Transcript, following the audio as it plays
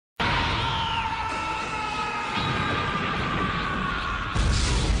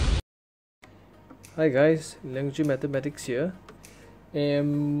Hi guys, Liang Mathematics here.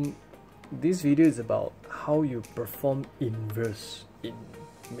 This video is about how you perform inverse in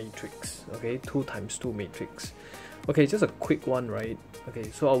matrix. Okay, 2 times 2 matrix. Okay, just a quick one, right?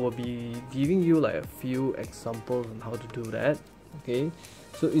 Okay, so I will be giving you like a few examples on how to do that. Okay,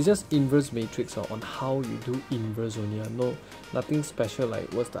 so it's just inverse matrix on how you do inverse only. No, nothing special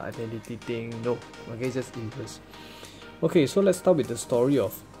like what's the identity thing. No, okay, just inverse. Okay, so let's start with the story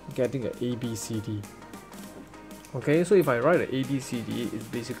of getting an ABCD. Okay, so if I write an ABCD, it's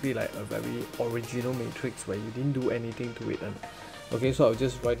basically like a very original matrix where you didn't do anything to it. Okay, so I'll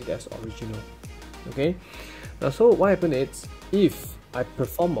just write it as original. Okay, now so what happened is, if I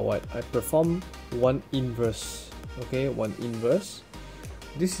perform I perform one inverse. Okay, one inverse.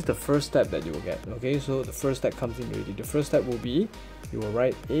 This is the first step that you will get. Okay, so the first step comes in already. The first step will be, you will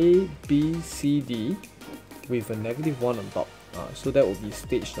write ABCD with a -1 on top. So that will be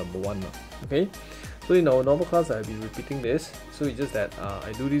stage number 1. Okay, so in our normal class I'll be repeating this, so it's just that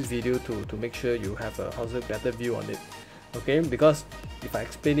I do this video to make sure you have a better view on it. Okay, because if I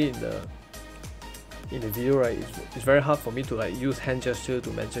explain it in the video, right, it's very hard for me to like use hand gesture to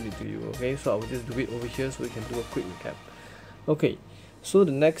mention it to you. Okay, so I will just do it over here so we can do a quick recap. Okay, so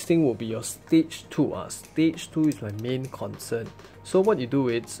the next thing will be your stage 2. Stage 2 is my main concern. So what you do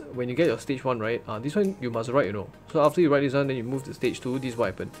is, when you get your stage 1, right, this one you must write, So after you write this one, then you move to stage 2, this is what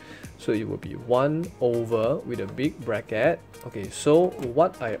happened. So it will be 1 over with a big bracket. Okay, so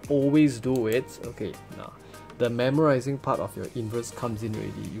what I always do is, okay, now the memorizing part of your inverse comes in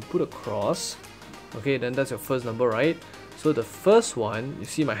already. You put a cross, okay, then that's your first number, right? So the first one, you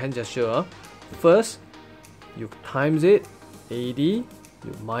see my hand gesture, first you times it, AD,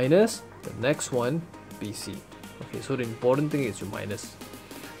 you minus the next one, BC. Okay, so the important thing is you minus.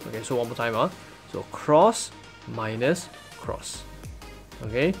 Okay, so one more time, so cross minus cross.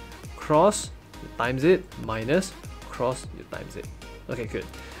 Okay, cross, you times it, minus cross, you times it. Okay, good.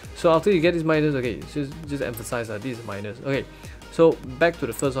 So after you get this minus, okay, just emphasize that this is minus. Okay, so back to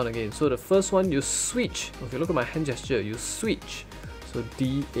the first one again. So the first one you switch. Okay, look at my hand gesture, you switch. So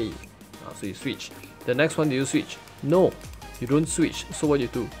DA, so you switch. The next one, do you switch? No, you don't switch. So what you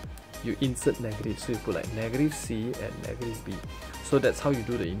do? You insert negative, so you put like -C and -B. So that's how you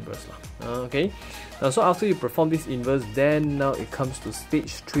do the inverse. Okay, now so after you perform this inverse, then now it comes to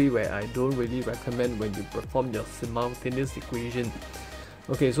stage 3, where I don't really recommend when you perform your simultaneous equation.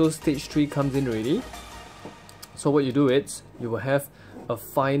 Okay, so stage 3 comes in already. So what you do is, you will have a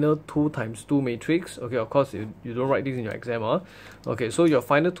final 2 times 2 matrix. Okay, of course you don't write this in your exam. Okay, so your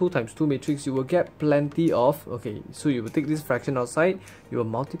final 2 times 2 matrix, you will get plenty of, okay, so you will take this fraction outside, you will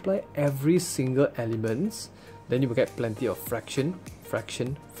multiply every single elements, then you will get plenty of fraction,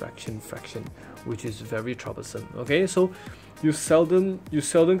 which is very troublesome. Okay, so you seldom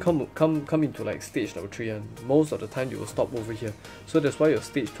come into like stage number 3, and most of the time you will stop over here. So that's why your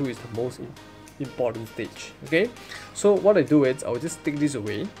stage 2 is the most important stage. Okay, so what I do is, I will just take this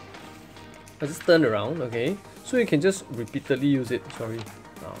away, I just turn around. Okay, so you can just repeatedly use it.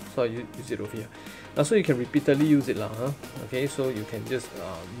 So I use it over here. So you can repeatedly use it Okay, so you can just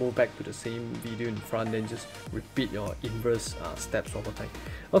move back to the same video in front, then just repeat your inverse steps one more time.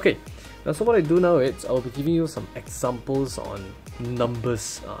 Okay, now so what I do now is, I will be giving you some examples on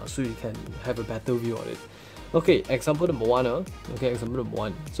numbers, so you can have a better view on it. Okay, example number 1. Okay, example number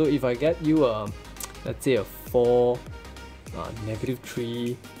 1. So if I get you let's say a 4,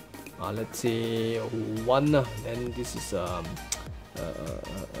 -3, let's say 1, then this is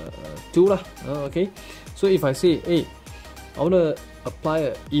 2 okay, so if I say, hey, I want to apply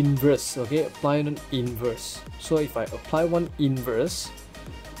an inverse. Okay, apply an inverse. So if I apply one inverse,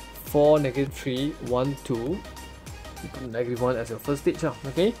 4, -3, 1, 2, you put -1 as your first stage.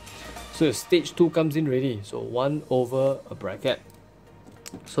 Okay, so your stage 2 comes in already. So 1 over a bracket.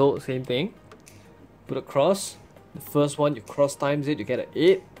 So same thing, put a cross. The first one you cross times it, you get an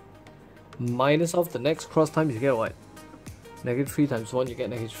 8. Minus of the next cross times, you get what? -3 times 1, you get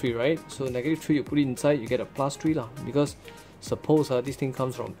 -3, right? So -3 you put it inside, you get a +3 because suppose this thing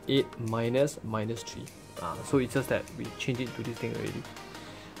comes from 8 minus -3. So it's just that we change it to this thing already.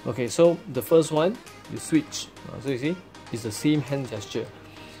 Okay, so the first one you switch. So you see, it's the same hand gesture.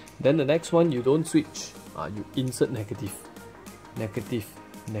 Then the next one you don't switch. You insert negative.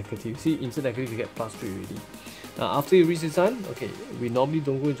 See, insert negative, you get +3 already. Now after you reach this one, okay, we normally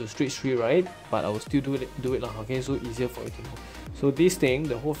don't go into straight 3, right? But I will still do it okay, so easier for you to know. So this thing,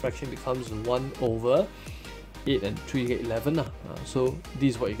 the whole fraction becomes 1 over 8 and 3, you get 11. So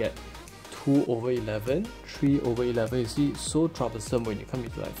this is what you get. 2 over 11, 3 over 11. You see, it's so troublesome when you come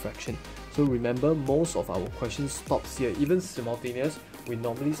into like fraction. So remember, most of our questions stops here. Even simultaneous, we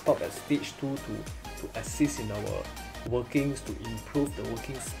normally stop at stage 2 to assist in our workings, to improve the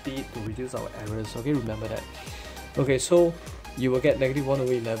working speed, to reduce our errors. Okay, remember that. Okay, so you will get negative 1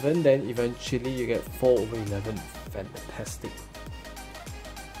 over 11, then eventually you get 4 over 11. Fantastic.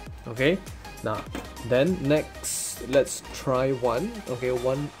 Okay, now then next let's try one. Okay,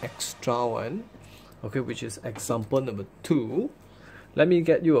 one extra one. Okay, which is example number 2. Let me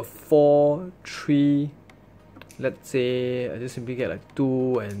get you a 4, 3, let's say I just simply get like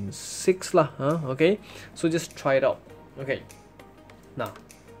 2 and 6 lah, huh? Okay, so just try it out. Okay, now,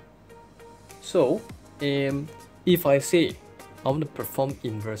 so if I say I want to perform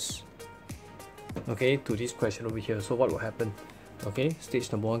inverse, okay, to this question over here, so what will happen? Okay,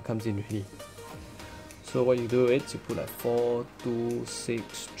 stage number 1 comes in already. So what you do is you put like 4, 2,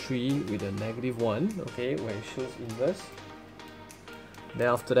 6, 3 with a negative 1, okay, where it shows inverse. Then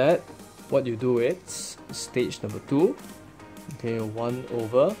after that, what you do is stage number 2, okay, 1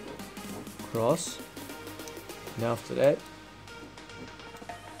 over cross. Then after that,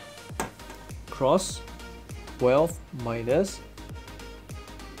 cross 12 minus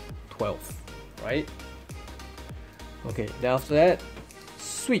 12, right? Okay, then after that,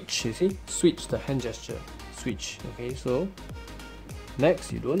 switch, you see, switch the hand gesture, switch. Okay, so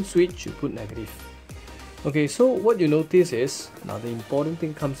next you don't switch, you put negative. Okay, so what you notice is, now the important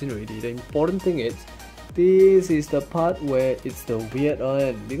thing comes in already. The important thing is, this is the part where it's the weird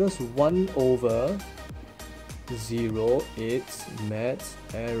one, because 1 over 0, it's maths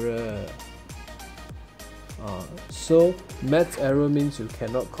error. So maths error means you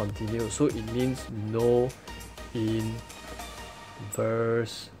cannot continue, so it means no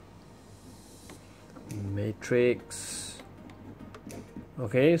inverse matrix.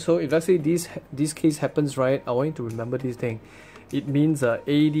 Okay, so if let's say this case happens, right, I want you to remember this thing. It means AD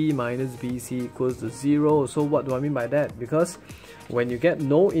minus BC equals to 0. So what do I mean by that? Because when you get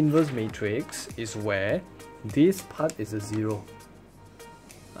no inverse matrix is where this part is a 0.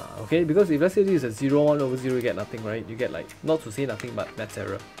 Okay, because if let's say this is a 0, 1 over 0, you get nothing, right? You get like, not to say nothing, but maths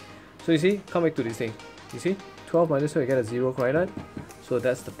error. So you see, come back to this thing. You see, 12 minus 2, you get a 0, right? So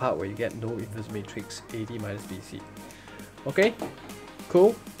that's the part where you get no inverse matrix, AD minus BC. Okay,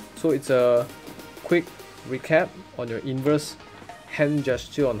 cool. So it's a quick recap on your inverse hand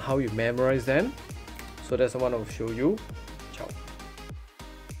gesture, on how you memorize them. So that's the one I'll show you.